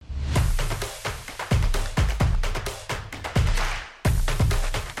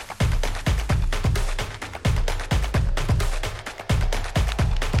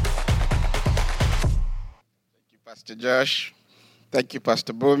Josh. Thank you,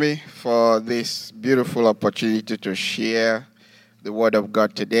 Pastor Bumi, for this beautiful opportunity to share the Word of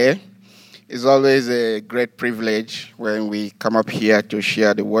God today. It's always a great privilege when we come up here to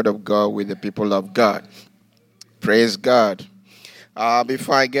share the Word of God with the people of God. Praise God.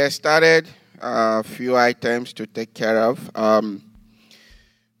 Before I get started, a few items to take care of.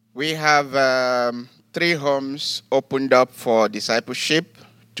 We have 3 homes opened up for discipleship,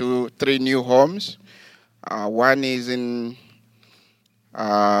 3 new homes. One is in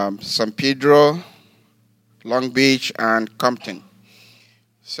San Pedro, Long Beach, and Compton.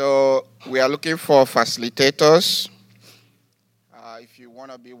 So we are looking for facilitators. If you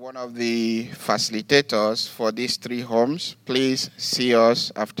want to be one of the facilitators for these 3 homes, please see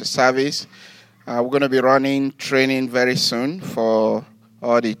us after service. We're going to be running training very soon for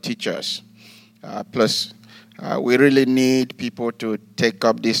all the teachers. Plus, we really need people to take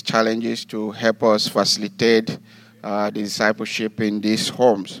up these challenges to help us facilitate the discipleship in these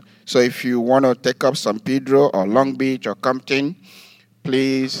homes. So if you want to take up San Pedro or Long Beach or Compton,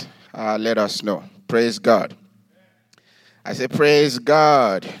 please let us know. Praise God. I say praise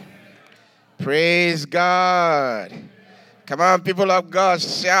God. Praise God. Come on, people of God,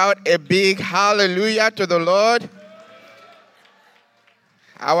 shout a big hallelujah to the Lord.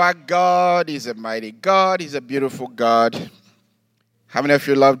 Our God is a mighty God. He's a beautiful God. How many of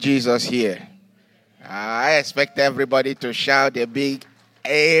you love Jesus here? I expect everybody to shout a big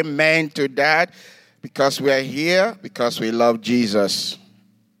amen to that, because we are here because we love Jesus.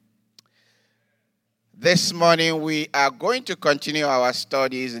 This morning we are going to continue our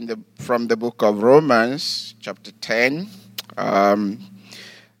studies from the book of Romans, chapter 10.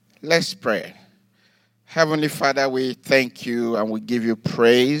 Let's pray. Heavenly Father, we thank you and we give you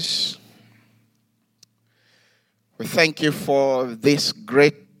praise. We thank you for this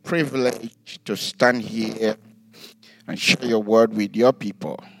great privilege to stand here and share your word with your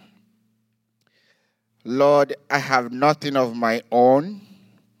people. Lord, I have nothing of my own,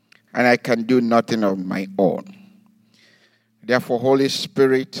 and I can do nothing of my own. Therefore, Holy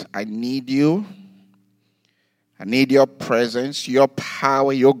Spirit, I need you. I need your presence, your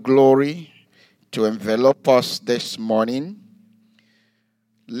power, your glory to envelop us this morning.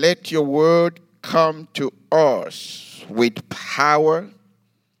 Let your word come to us with power.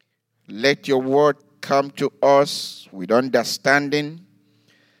 Let your word come to us with understanding.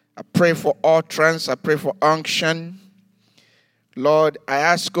 I pray for utterance. I pray for unction. Lord, I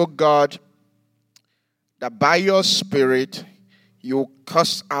ask, oh God, that by your Spirit, you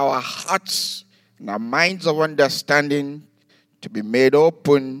cause our hearts and our minds of understanding to be made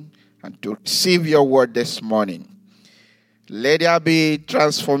open and to receive your word this morning. Let there be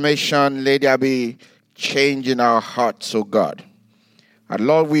transformation. Let there be change in our hearts, oh God. And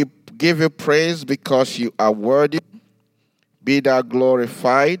Lord, we give you praise because you are worthy. Be thou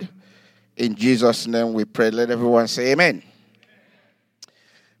glorified. In Jesus' name we pray. Let everyone say amen.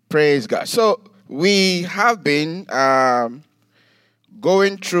 Praise God. So we have been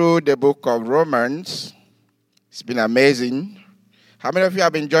going through the book of Romans. It's been amazing. How many of you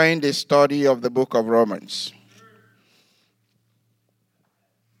have been enjoying the study of the book of Romans?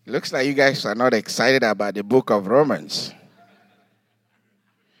 It looks like you guys are not excited about the book of Romans.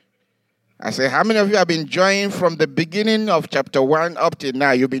 I say, how many of you have been enjoying from the beginning of chapter 1 up to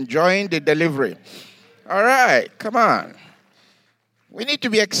now? You've been enjoying the delivery. All right, come on. We need to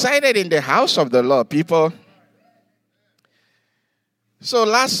be excited in the house of the Lord, people. So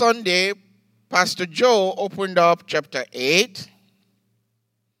last Sunday, Pastor Joe opened up chapter 8.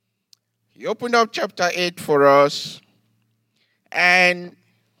 He opened up chapter 8 for us.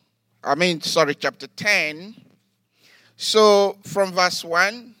 Chapter 10. So from verse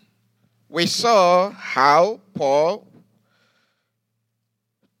 1, we saw how Paul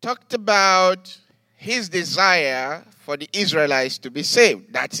talked about his desire for the Israelites to be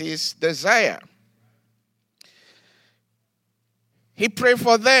saved. That's his desire. He prayed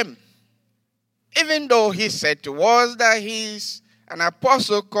for them. Even though he said to us that he's an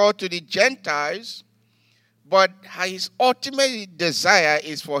apostle called to the Gentiles, but his ultimate desire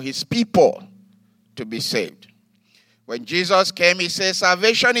is for his people to be saved. When Jesus came, he said,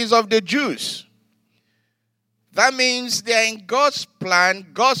 salvation is of the Jews. That means they're in God's plan,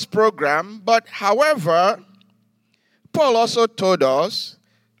 God's program. But however, Paul also told us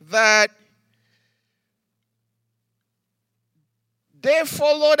that they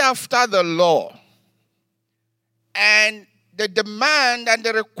followed after the law. And the demand and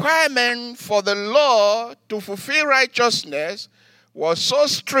the requirement for the law to fulfill righteousness was so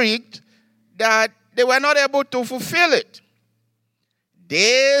strict that they were not able to fulfill it.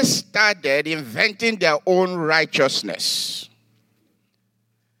 they started inventing their own righteousness.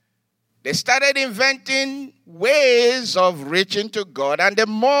 They started inventing ways of reaching to God, and the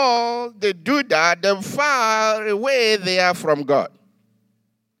more they do that, the far away they are from God.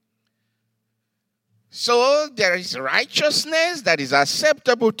 So there is righteousness that is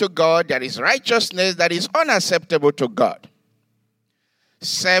acceptable to God. There is righteousness that is unacceptable to God.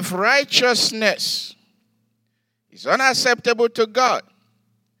 Self-righteousness is unacceptable to God.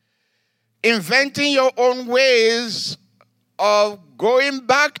 Inventing your own ways of going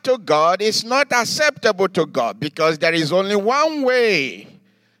back to God is not acceptable to God, because there is only one way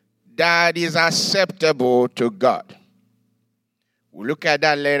that is acceptable to God. We'll look at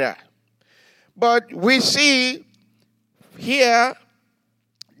that later. But we see here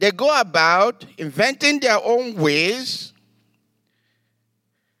they go about inventing their own ways.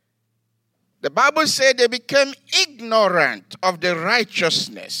 The Bible said they became ignorant of the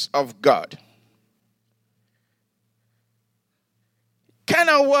righteousness of God. Kind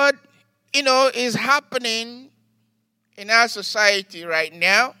of what, is happening in our society right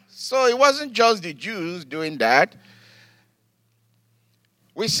now. So it wasn't just the Jews doing that.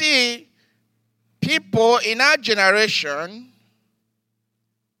 We see people in our generation,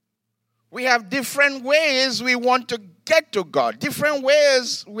 we have different ways we want to get to God, different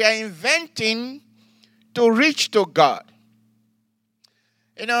ways we are inventing to reach to God.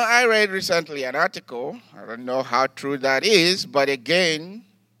 I read recently an article. I don't know how true that is, but again,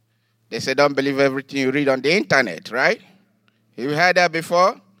 they say don't believe everything you read on the internet, right? You heard that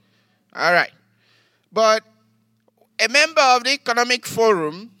before? All right. But a member of the Economic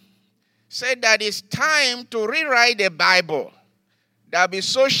Forum said that it's time to rewrite the Bible that will be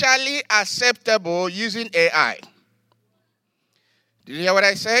socially acceptable using AI. Did you hear what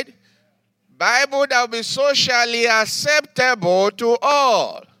I said? Bible that will be socially acceptable to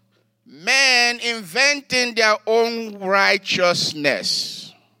all. Men inventing their own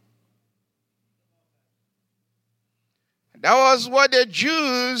righteousness. That was what the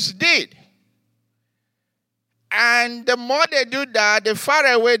Jews did. And the more they do that, the farther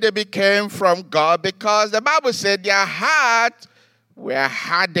away they became from God, because the Bible said their hearts were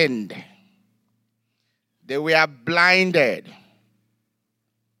hardened. They were blinded.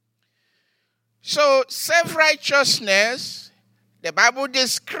 So self-righteousness, the Bible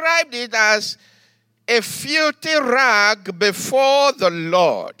described it as a filthy rag before the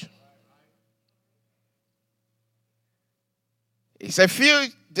Lord. It's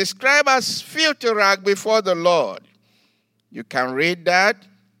described as filthy rag before the Lord. You can read that.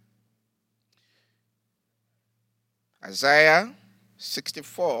 Isaiah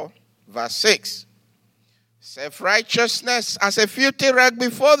 64, verse 6. Self-righteousness as a filthy rag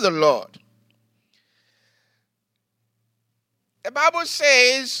before the Lord. The Bible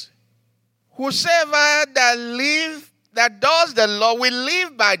says, whosoever that does the law will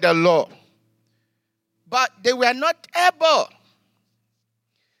live by the law. But they were not able.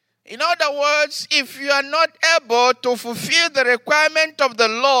 In other words, if you are not able to fulfill the requirement of the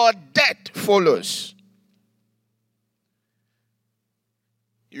law, death follows.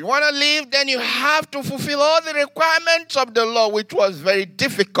 You want to live, then you have to fulfill all the requirements of the law, which was very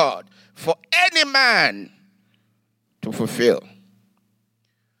difficult for any man to fulfill.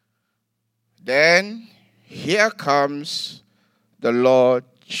 Then here comes the Lord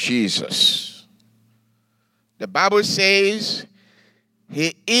Jesus. The Bible says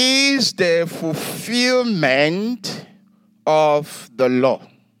he is the fulfillment of the law.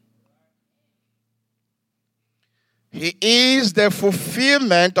 He is the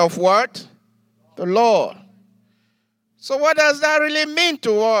fulfillment of what? The law. So what does that really mean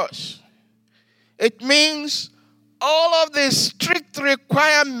to us? It means all of the strict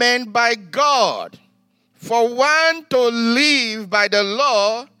requirement by God for one to live by the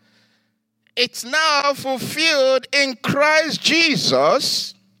law, it's now fulfilled in Christ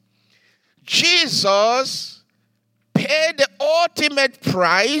Jesus. Jesus paid the ultimate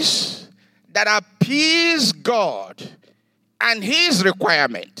price that appeased God and his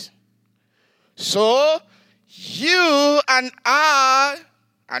requirement. So you and I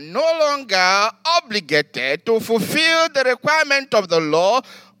are no longer obligated to fulfill the requirement of the law.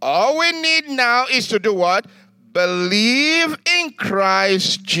 All we need now is to do what? Believe in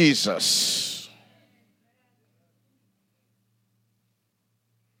Christ Jesus.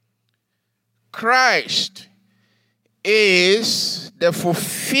 Christ is the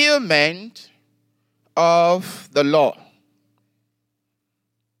fulfillment of the law.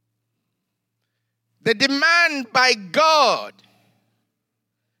 The demand by God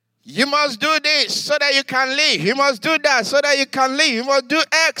You must do this so that you can live. You must do that so that you can live. You must do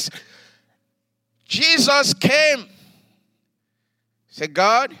X. Jesus came. Said,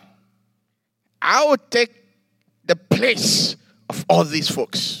 God, I will take the place of all these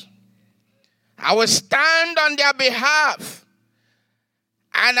folks. I will stand on their behalf.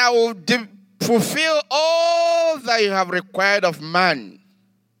 And I will fulfill all that you have required of man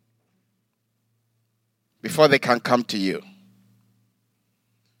before they can come to you.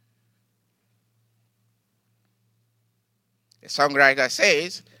 The songwriter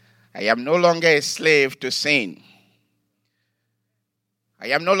says, I am no longer a slave to sin. I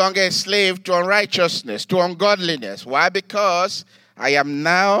am no longer a slave to unrighteousness, to ungodliness. Why? Because I am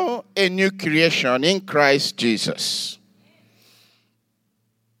now a new creation in Christ Jesus.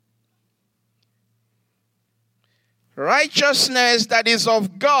 Righteousness that is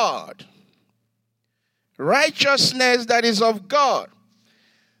of God. Righteousness that is of God.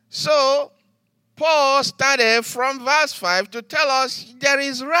 So, Paul started from verse 5 to tell us there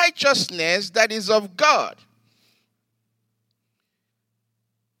is righteousness that is of God.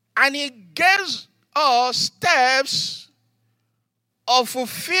 And he gives us steps of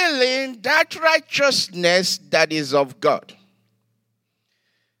fulfilling that righteousness that is of God.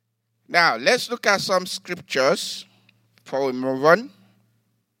 Now, let's look at some scriptures before we move on.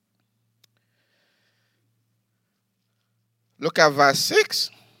 Look at verse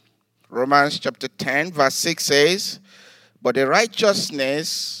 6. Romans chapter 10, verse 6 says, but the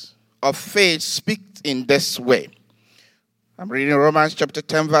righteousness of faith speaks in this way. I'm reading Romans chapter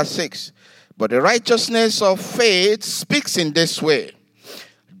 10, verse 6. But the righteousness of faith speaks in this way.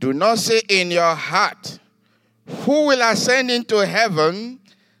 Do not say in your heart, who will ascend into heaven,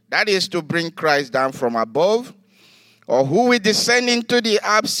 that is to bring Christ down from above, or who will descend into the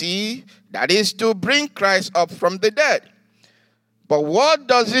sea, that is to bring Christ up from the dead. But what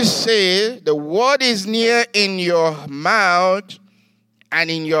does it say? The word is near in your mouth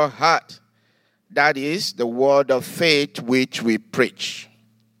and in your heart. That is the word of faith which we preach.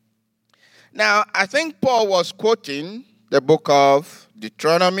 Now, I think Paul was quoting the book of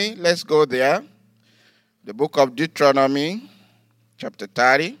Deuteronomy. Let's go there. The book of Deuteronomy, chapter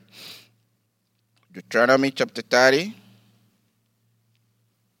 30. Deuteronomy, chapter 30.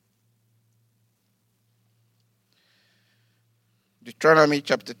 Deuteronomy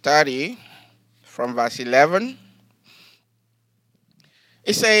chapter 30, from verse 11.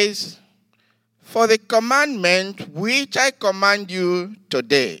 It says, for the commandment which I command you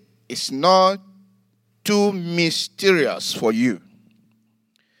today is not too mysterious for you,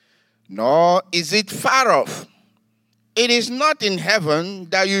 nor is it far off. It is not in heaven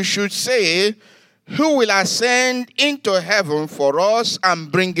that you should say, who will ascend into heaven for us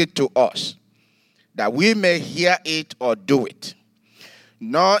and bring it to us, that we may hear it or do it.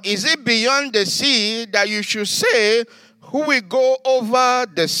 Nor is it beyond the sea that you should say, who will go over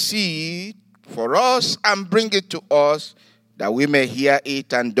the sea for us and bring it to us, that we may hear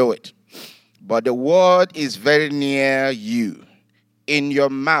it and do it. But the word is very near you, in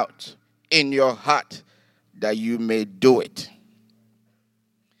your mouth, in your heart, that you may do it.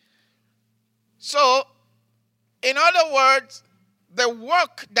 So, in other words, the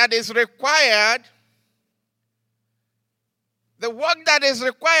work that is required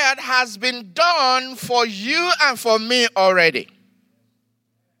has been done for you and for me already.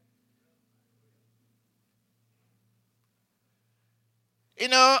 You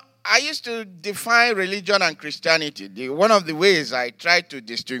know, I used to define religion and Christianity. One of the ways I try to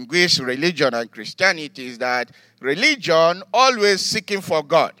distinguish religion and Christianity is that religion always seeking for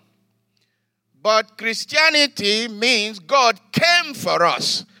God. But Christianity means God came for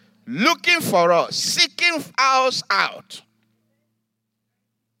us, looking for us, seeking us out.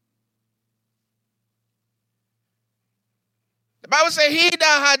 The Bible says, he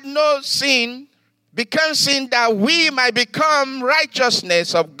that had no sin became sin that we might become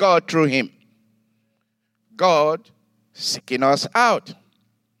righteousness of God through him. God seeking us out.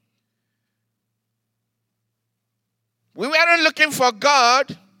 We weren't looking for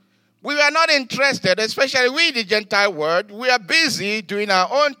God. We were not interested, especially we, the Gentile world. We are busy doing our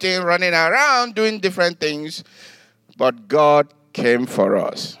own thing, running around, doing different things. But God came for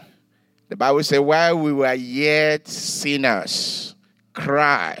us. The Bible says, while we were yet sinners,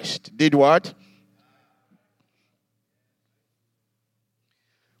 Christ did what?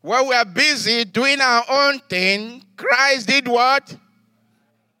 While we are busy doing our own thing, Christ did what?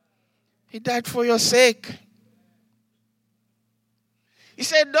 He died for your sake. He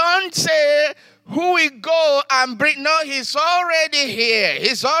said, don't say, who will go and bring. No, he's already here.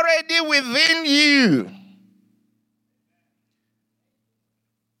 He's already within you.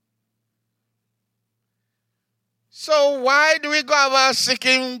 So why do we go about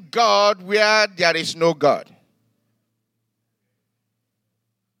seeking God where there is no God?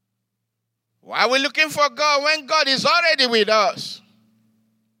 Why are we looking for God when God is already with us?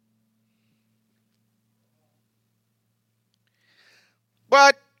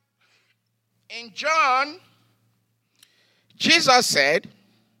 But in John, Jesus said,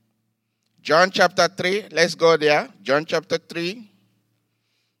 John chapter 3, let's go there. John chapter 3.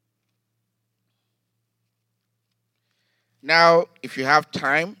 Now, if you have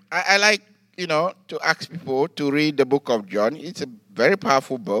time, I like, to ask people to read the book of John. It's a very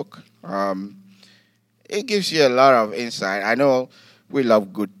powerful book. It gives you a lot of insight. I know we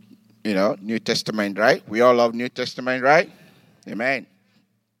love good, New Testament, right? We all love New Testament, right? Amen.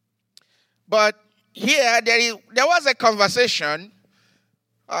 But here, there was a conversation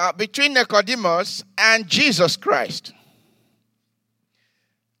between Nicodemus and Jesus Christ.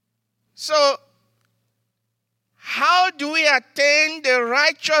 So, how do we attain the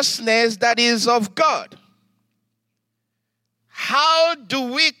righteousness that is of God? How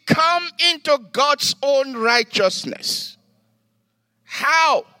do we come into God's own righteousness?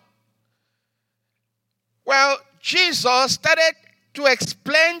 How? Well, Jesus started to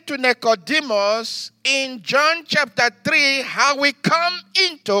explain to Nicodemus in John chapter 3 how we come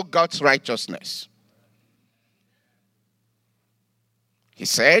into God's righteousness. He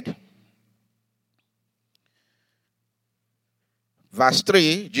said, verse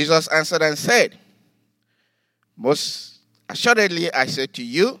 3, Jesus answered and said, most assuredly I say to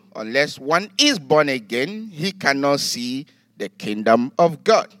you, unless one is born again, he cannot see the kingdom of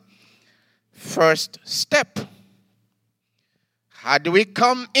God. First step. How do we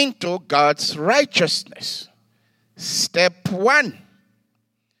come into God's righteousness? Step 1.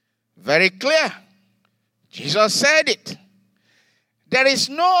 Very clear. Jesus said it. There is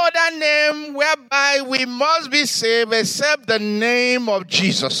no other name whereby we must be saved except the name of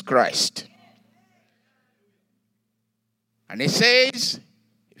Jesus Christ. And he says,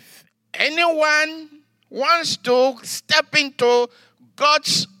 if anyone wants to step into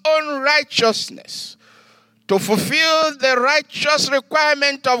God's own righteousness, to fulfill the righteous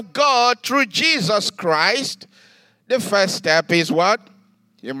requirement of God through Jesus Christ, the first step is what?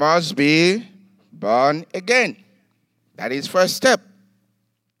 You must be born again. That is first step.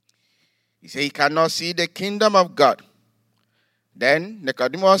 He said he cannot see the kingdom of God. Then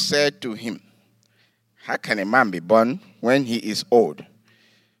Nicodemus said to him, how can a man be born when he is old?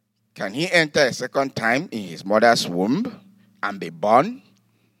 Can he enter a second time in his mother's womb and be born?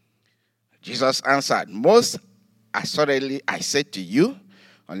 Jesus answered, most assuredly I say to you,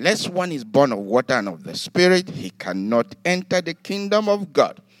 unless one is born of water and of the Spirit, he cannot enter the kingdom of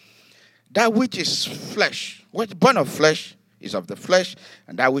God. That which is flesh, what's born of flesh is of the flesh,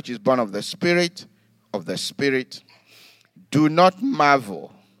 and that which is born of the Spirit, of the Spirit. Do not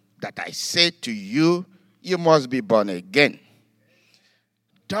marvel that I say to you, you must be born again.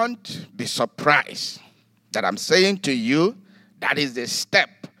 Don't be surprised that I'm saying to you, that is the step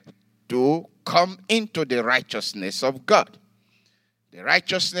to come into the righteousness of God. The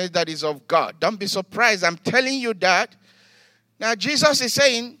righteousness that is of God. Don't be surprised. I'm telling you that. Now, Jesus is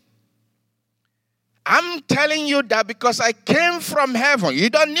saying, I'm telling you that because I came from heaven.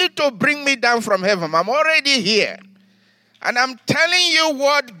 You don't need to bring me down from heaven. I'm already here. And I'm telling you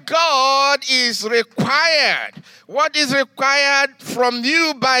what God is required. What is required from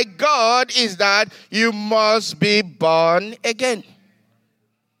you by God is that you must be born again.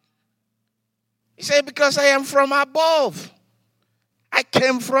 He said, because I am from above. I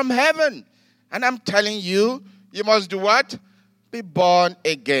came from heaven. And I'm telling you, you must do what? Be born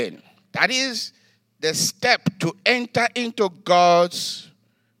again. That is the step to enter into God's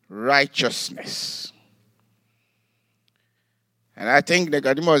righteousness. And I think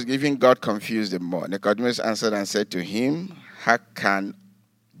Nicodemus was giving God confused more. Nicodemus answered and said to him, how can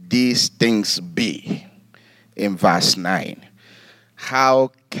these things be? In verse 9. How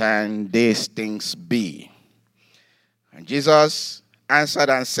can these things be? And Jesus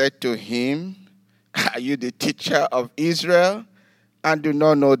answered and said to him, are you the teacher of Israel and do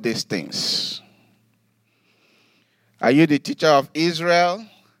not know these things? Are you the teacher of Israel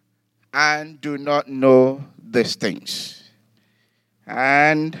and do not know these things?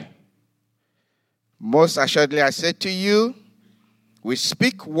 And most assuredly I say to you, we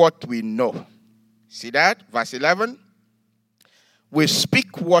speak what we know. See that? Verse 11. We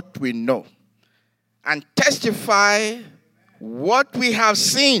speak what we know and testify what we have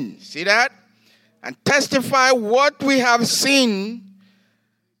seen. See that? And testify what we have seen,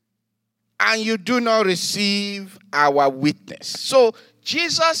 and you do not receive our witness. So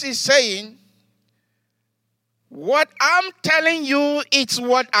Jesus is saying, What I'm telling you, it's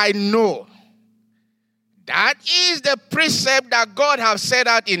what I know. That is the precept that God has set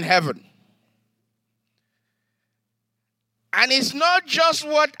out in heaven. And it's not just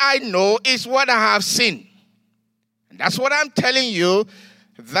what I know, it's what I have seen. And that's what I'm telling you,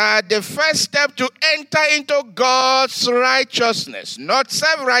 that the first step to enter into God's righteousness, not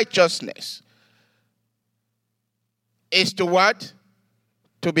self-righteousness, is to what?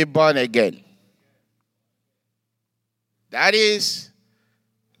 To be born again. That is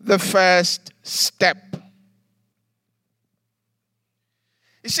the first step.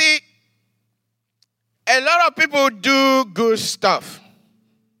 You see, a lot of people do good stuff.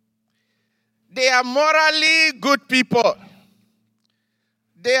 They are morally good people.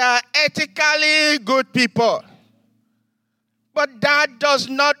 They are ethically good people. But that does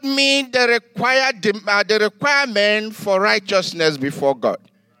not meet the requirement for righteousness before God.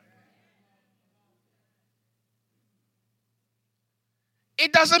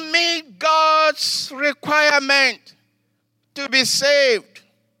 It doesn't meet God's requirement to be saved.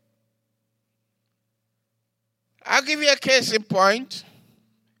 I'll give you a case in point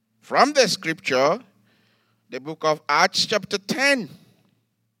from the scripture, the book of Acts chapter 10.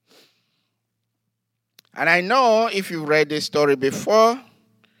 And I know if you've read this story before,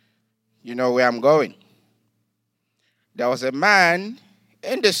 you know where I'm going. There was a man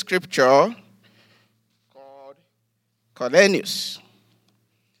in the scripture called Cornelius.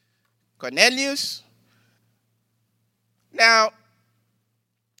 Cornelius. Now,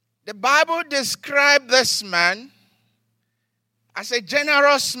 the Bible describes this man as a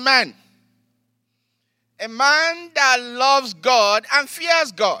generous man. A man that loves God and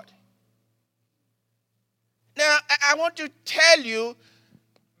fears God. Now, I want to tell you,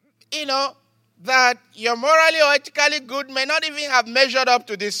 that your morally or ethically good may not even have measured up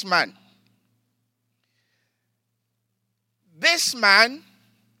to this man. This man,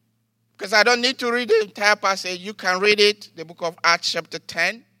 because I don't need to read the entire passage, you can read it, the book of Acts chapter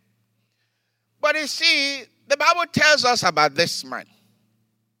 10. But you see, the Bible tells us about this man.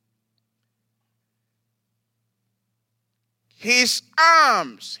 His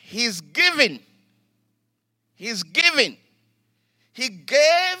alms, his giving. He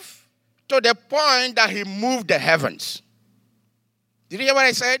gave to the point that he moved the heavens. Did you hear what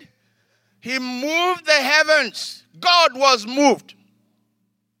I said? He moved the heavens. God was moved.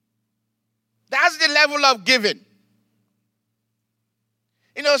 That's the level of giving.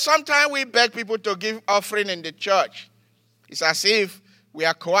 Sometimes we beg people to give offering in the church. It's as if we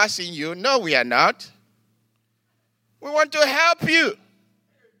are coercing you. No, we are not. We want to help you.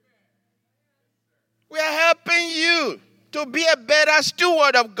 We are helping you to be a better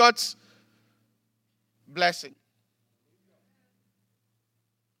steward of God's blessing.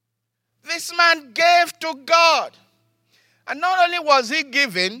 This man gave to God. And not only was he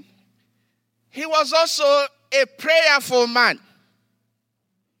giving, he was also a prayerful man.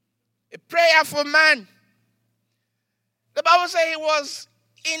 A prayerful man. The Bible says he was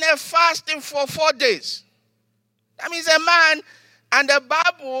in a fasting for 4 days. That means a man, and the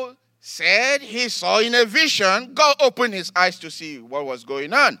Bible said he saw in a vision, God opened his eyes to see what was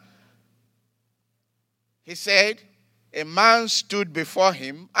going on. He said, a man stood before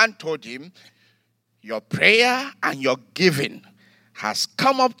him and told him, your prayer and your giving has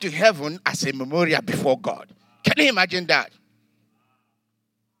come up to heaven as a memorial before God. Can you imagine that?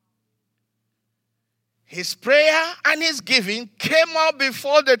 His prayer and his giving came up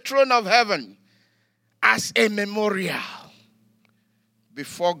before the throne of heaven as a memorial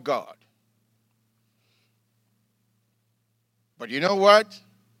before God. But you know what?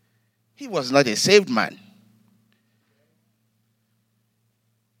 He was not a saved man.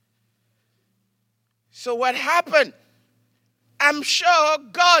 So what happened? I'm sure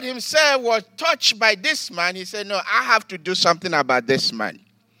God himself was touched by this man. He said, no, I have to do something about this man.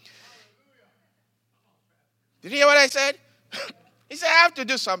 Did you hear what I said? He said, I have to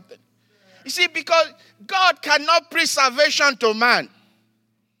do something. You see, because God cannot preach salvation to man.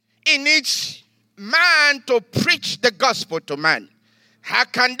 He needs man to preach the gospel to man. How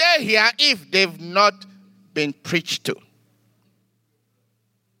can they hear if they've not been preached to?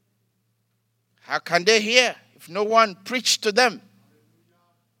 How can they hear if no one preached to them?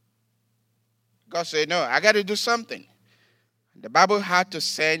 God said, no, I got to do something. The Bible had to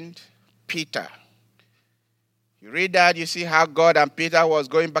send Peter. You read that, you see how God and Peter was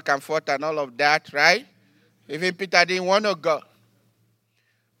going back and forth and all of that, right? Even Peter didn't want to go.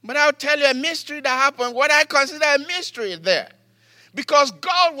 But I'll tell you a mystery that happened, what I consider a mystery there. Because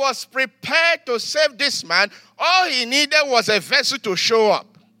God was prepared to save this man, all he needed was a vessel to show up.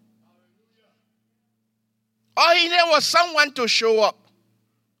 All he needed was someone to show up.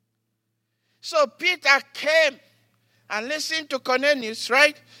 So Peter came and listened to Cornelius,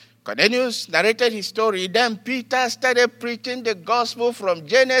 right? Cornelius narrated his story. Then Peter started preaching the gospel from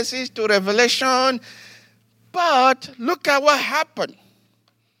Genesis to Revelation. But look at what happened.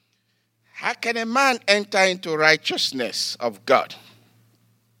 How can a man enter into righteousness of God?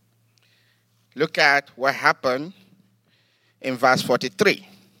 Look at what happened in verse 43.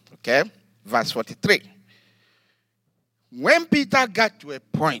 Okay? Verse 43. When Peter got to a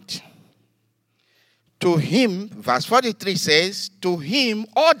point, to him, verse 43 says, to him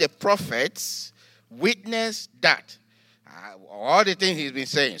all the prophets witnessed that. All the things he's been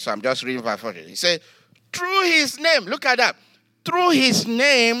saying. So I'm just reading verse 43. He said, through his name, look at that. Through his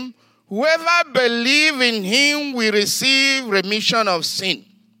name, whoever believes in him will receive remission of sin.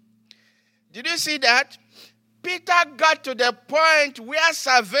 Did you see that? Peter got to the point where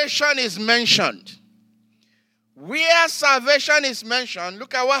salvation is mentioned. Where salvation is mentioned,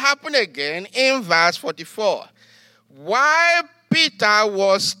 look at what happened again in verse 44. While Peter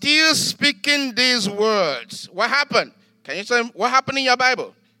was still speaking these words, what happened? Can you say what happened in your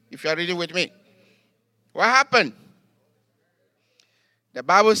Bible, if you are reading with me? What happened? The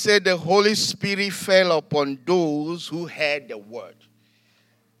Bible said the Holy Spirit fell upon those who heard the word.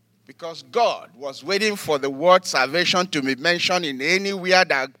 Because God was waiting for the word salvation to be mentioned in anywhere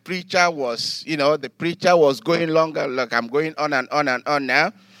that preacher was, the preacher was going longer. Look, I'm going on and on and on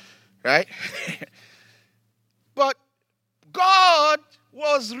now, right? But God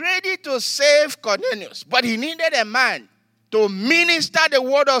was ready to save Cornelius, but he needed a man to minister the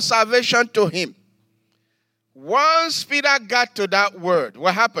word of salvation to him. Once Peter got to that word,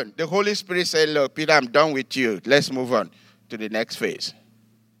 what happened? The Holy Spirit said, look, Peter, I'm done with you. Let's move on to the next phase.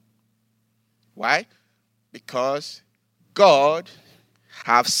 Why? Because God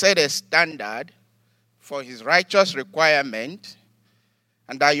have set a standard for his righteous requirement,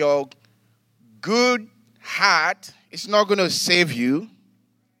 and that your good heart is not going to save you.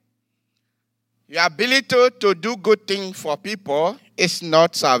 Your ability to do good things for people is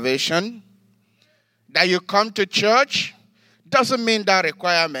not salvation. That you come to church doesn't mean that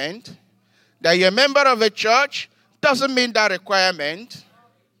requirement. That you're a member of a church doesn't mean that requirement.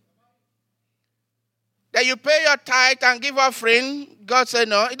 That you pay your tithe and give offering, God said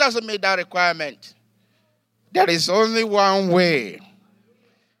no, it doesn't meet that requirement. There is only one way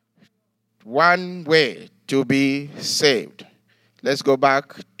to be saved. Let's go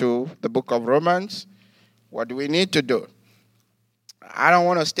back to the book of Romans. What do we need to do? I don't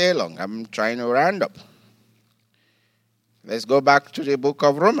want to stay long. I'm trying to round up. Let's go back to the book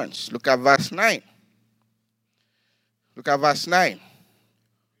of Romans. Look at verse 9. Look at verse 9.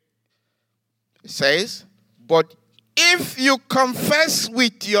 It says, but if you confess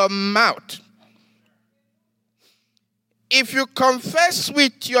with your mouth,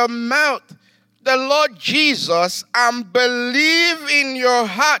 the Lord Jesus and believe in your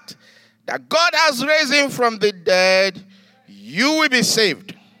heart that God has raised him from the dead, you will be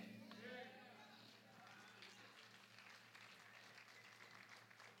saved.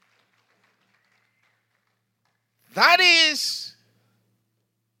 That is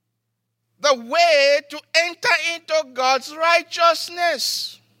the way to enter into God's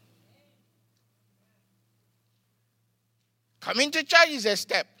righteousness. Coming to church is a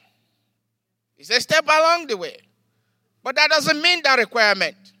step. It's a step along the way. But that doesn't mean that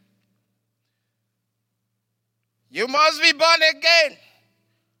requirement. You must be born again.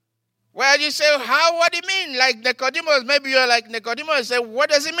 Well, you say, what do you mean? Like Nicodemus, maybe you're like Nicodemus and say,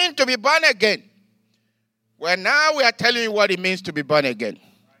 what does it mean to be born again? Well, now we are telling you what it means to be born again.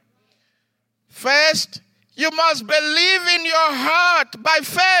 First, you must believe in your heart by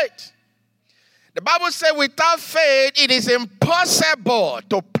faith. The Bible says without faith, it is impossible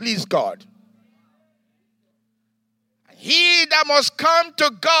to please God. He that must come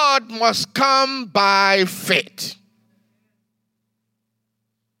to God must come by faith.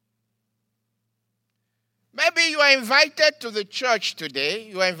 Maybe you are invited to the church today.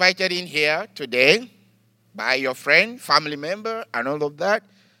 You are invited in here today by your friend, family member, and all of that.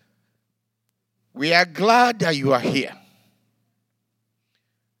 We are glad that you are here.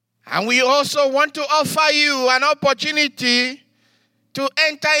 And we also want to offer you an opportunity to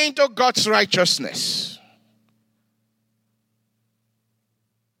enter into God's righteousness.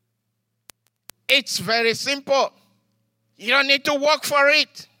 It's very simple. You don't need to work for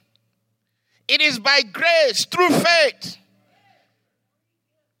it. It is by grace, through faith.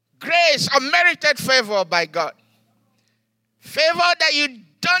 Grace, unmerited favor by God. Favor that you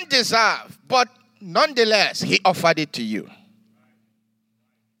don't deserve, but nonetheless, he offered it to you.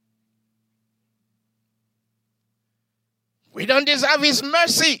 We don't deserve his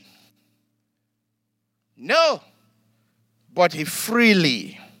mercy. No. But he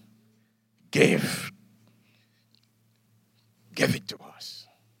freely gave it to us.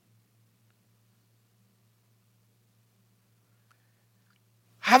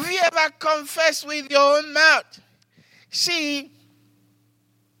 Have you ever confessed with your own mouth? See,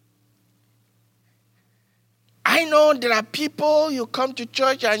 I know there are people, you come to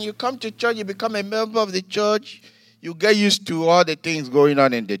church, you become a member of the church, you get used to all the things going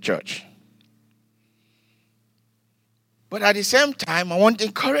on in the church. But at the same time, I want to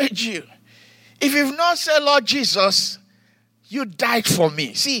encourage you. If you've not said, Lord Jesus, you died for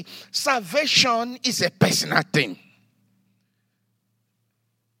me. See, salvation is a personal thing.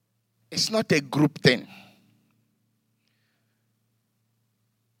 It's not a group thing.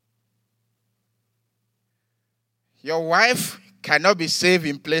 Your wife cannot be saved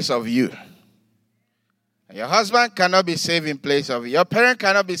in place of you. Your husband cannot be saved in place of you. Your parent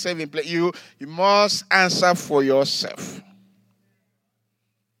cannot be saved in place. You must answer for yourself.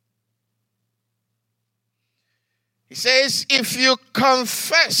 He says, if you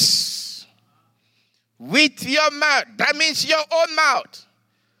confess with your mouth, that means your own mouth.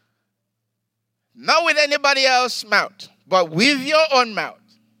 Not with anybody else's mouth, but with your own mouth.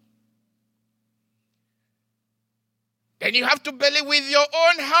 Then you have to believe with your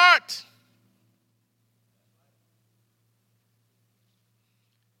own heart.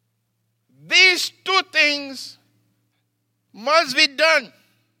 These two things must be done.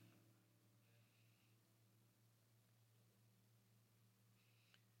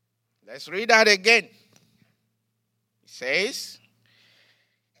 Let's read that again. It says,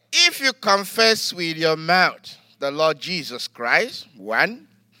 if you confess with your mouth the Lord Jesus Christ, 1,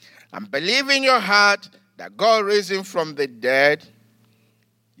 and believe in your heart that God raised him from the dead,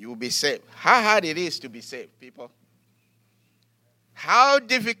 you will be saved. How hard it is to be saved, people. How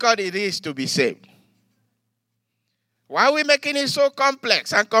difficult it is to be saved. Why are we making it so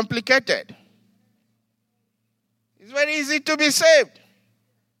complex and complicated? It's very easy to be saved.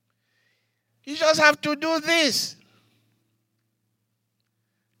 You just have to do this.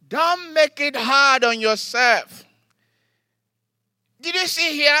 Don't make it hard on yourself. Did you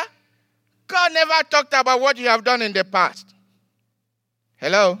see here? God never talked about what you have done in the past.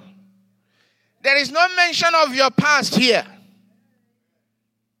 Hello? There is no mention of your past here.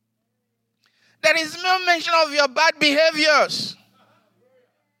 There is no mention of your bad behaviors.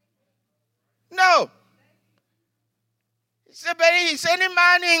 No. He said, any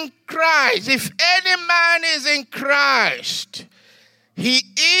man in Christ, if any man is in Christ, he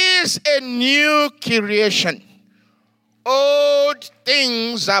is a new creation. Old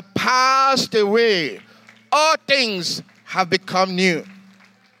things are passed away. All things have become new.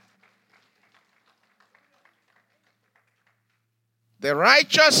 The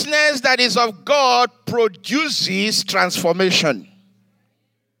righteousness that is of God produces transformation.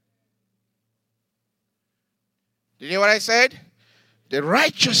 Did you hear what I said? The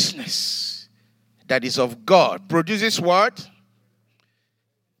righteousness that is of God produces what?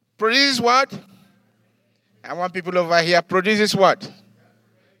 Produces what? I want people over here. Produces what?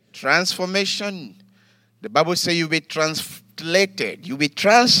 Transformation. The Bible says you'll be translated. You'll be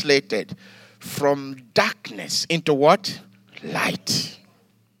translated from darkness into what? Light.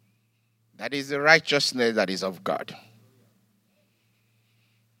 That is the righteousness that is of God.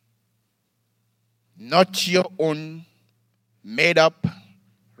 Not your own made up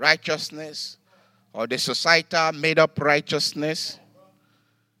righteousness or the societal made up righteousness,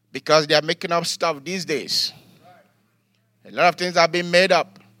 because they are making up stuff these days. A lot of things have been made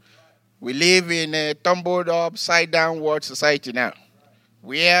up. We live in a tumbled upside down world society now,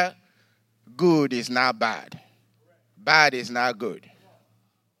 where good is now bad. Bad is now good.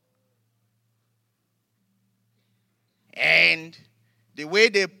 And the way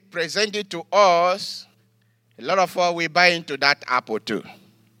they present it to us, a lot of us, we buy into that apple too.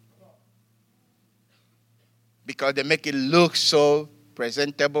 Because they make it look so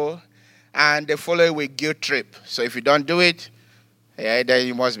presentable, and they follow it with guilt trip. So if you don't do it, then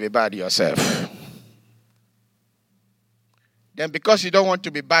you must be bad yourself. Then because you don't want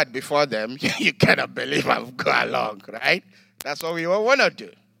to be bad before them, you cannot believe I'll go along, right? That's what we all want to do.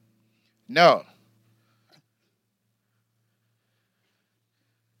 No.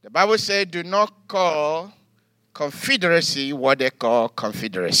 The Bible says, do not call confederacy what they call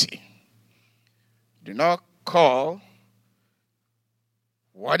confederacy. Do not call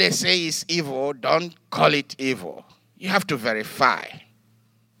what they say is evil, don't call it evil. You have to verify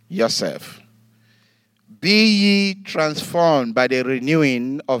yourself. Be ye transformed by the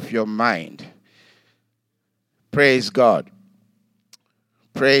renewing of your mind. Praise God.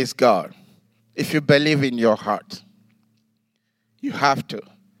 Praise God. If you believe in your heart, you have to.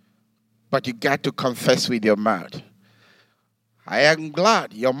 But you got to confess with your mouth. I am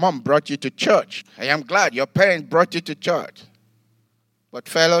glad your mom brought you to church. I am glad your parents brought you to church. But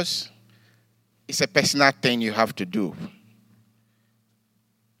fellows, it's a personal thing you have to do.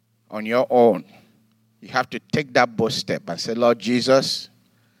 On your own. You have to take that bold step and say, Lord Jesus,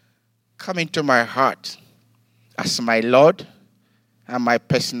 come into my heart as my Lord and my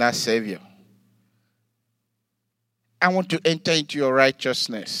personal Savior. I want to enter into your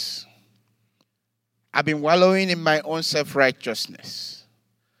righteousness. I've been wallowing in my own self-righteousness.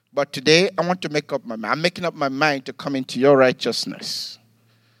 But today, I want to make up my mind. I'm making up my mind to come into your righteousness.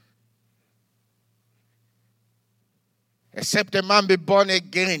 Except a man be born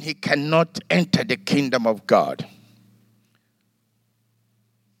again, he cannot enter the kingdom of God.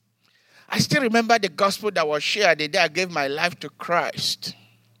 I still remember the gospel that was shared the day I gave my life to Christ.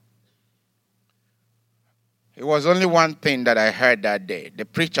 It was only one thing that I heard that day. The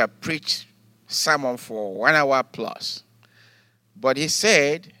preacher preached sermon for 1 hour plus. But he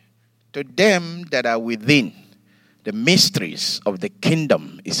said, to them that are within, the mysteries of the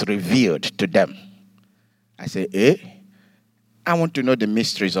kingdom is revealed to them. I said, I want to know the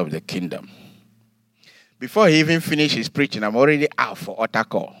mysteries of the kingdom. Before he even finished his preaching, I'm already out for altar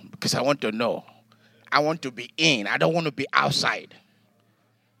call because I want to know. I want to be in. I don't want to be outside.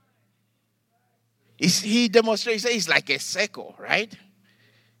 He demonstrates, it's like a circle, right?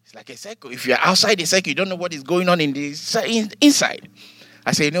 It's like a circle. If you're outside the circle, you don't know what is going on in the inside.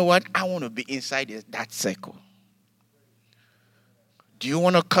 I say, you know what? I want to be inside that circle. Do you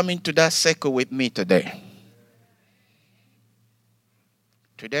want to come into that circle with me today?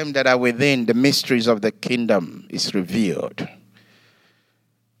 To them that are within, the mysteries of the kingdom is revealed.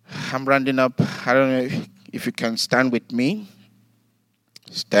 I'm rounding up. I don't know if you can stand with me.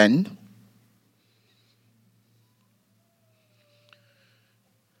 Stand.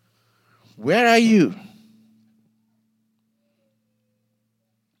 Where are you?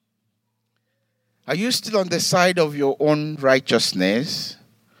 Are you still on the side of your own righteousness?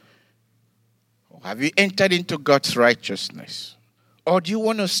 Or have you entered into God's righteousness? Or do you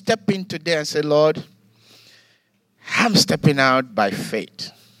want to step in today and say, Lord, I'm stepping out by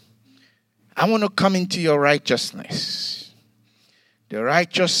faith. I want to come into your righteousness. The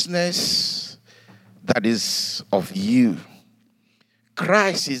righteousness that is of you.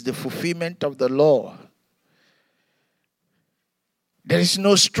 Christ is the fulfillment of the law. There is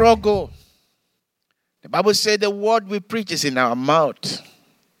no struggle. The Bible says the word we preach is in our mouth.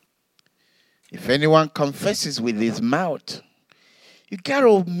 If anyone confesses with his mouth, you got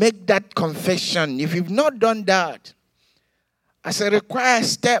to make that confession. If you've not done that, as a required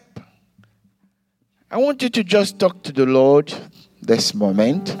step, I want you to just talk to the Lord this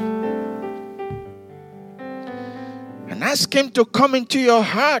moment and ask him to come into your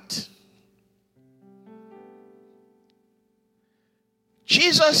heart.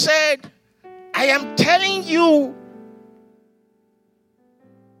 Jesus said, I am telling you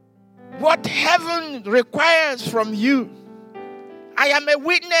what heaven requires from you. I am a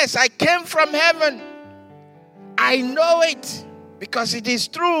witness. I came from heaven. I know it because it is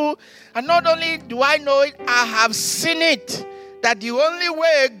true. And not only do I know it, I have seen it. That the only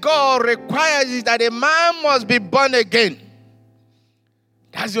way God requires is that a man must be born again.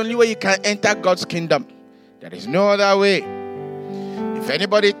 That's the only way you can enter God's kingdom. There is no other way. If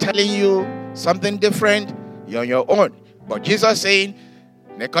anybody telling you something different, you're on your own. But Jesus saying,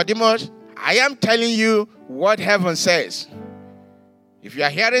 Nicodemus, I am telling you what heaven says. If you are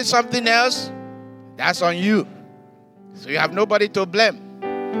hearing something else, that's on you. So you have nobody to blame.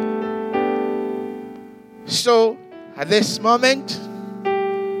 So, at this moment,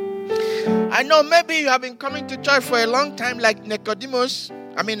 I know maybe you have been coming to church for a long time like Nicodemus.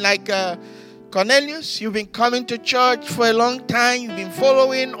 Cornelius. You've been coming to church for a long time. You've been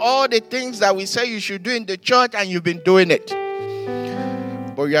following all the things that we say you should do in the church, and you've been doing it.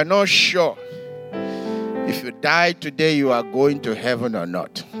 But you are not sure if you die today, you are going to heaven or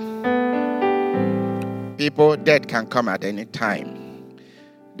not. People, death can come at any time.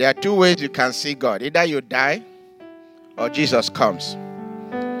 There are two ways you can see God. Either you die or Jesus comes.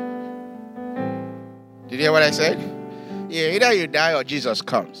 Did you hear what I said? Yeah, either you die or Jesus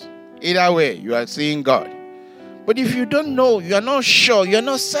comes. Either way, you are seeing God. But if you don't know, you are not sure, you are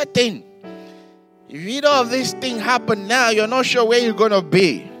not certain. If either of these things happen now, you're not sure where you're going to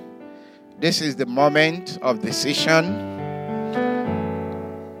be. This is the moment of decision.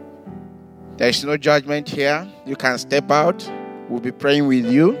 There is no judgment here. You can step out. We'll be praying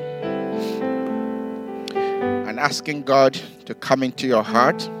with you. And asking God to come into your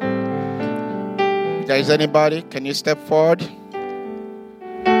heart? If there is anybody, can you step forward?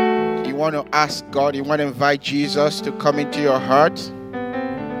 You want to ask God, you want to invite Jesus to come into your heart?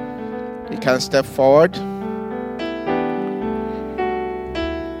 You can step forward.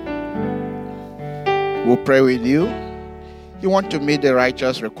 We'll pray with you. You want to meet the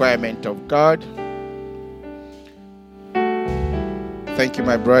righteous requirement of God? Thank you,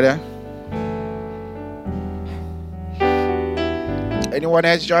 my brother. Anyone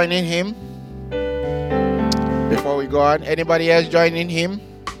else joining him? Before we go on, anybody else joining him?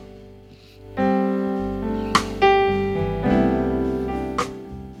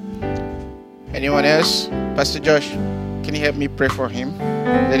 Anyone else? Pastor Josh, can you help me pray for him?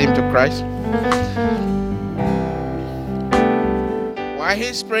 Lead him to Christ. While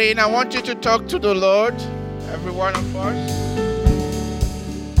he's praying, I want you to talk to the Lord, every one of us.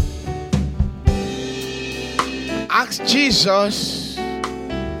 Ask Jesus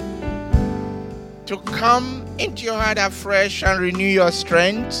to come into your heart afresh and renew your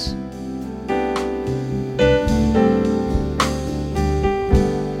strength.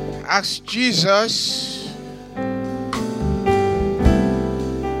 Ask Jesus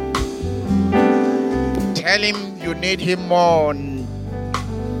tell him you need him more.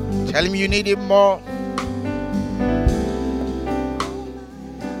 Tell him you need him more.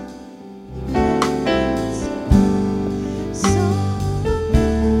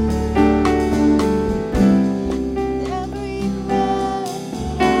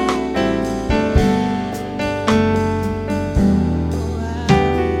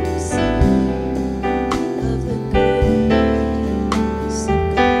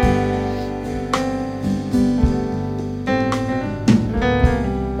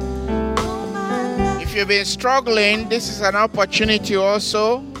 You've been struggling, this is an opportunity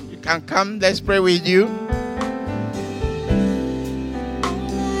also. You can come, let's pray with you.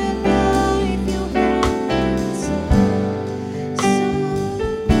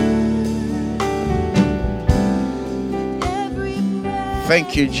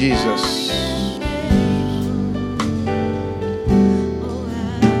 Thank you, Jesus.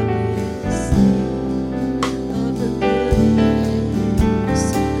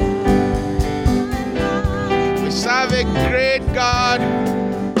 Great God,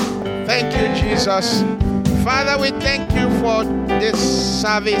 thank you, Jesus. Father, we thank you for this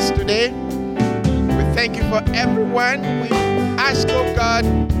service today. We thank you for everyone. We ask, oh God,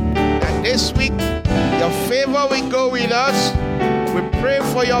 that this week your favor will go with us. We pray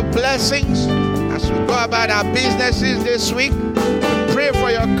for your blessings as we go about our businesses this week. We pray for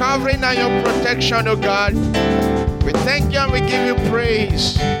your covering and your protection, oh God. We thank you and we give you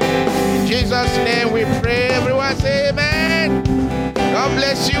praise. In Jesus' name we pray. Everyone say amen. God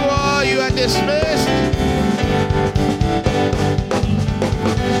bless you all. You are dismissed.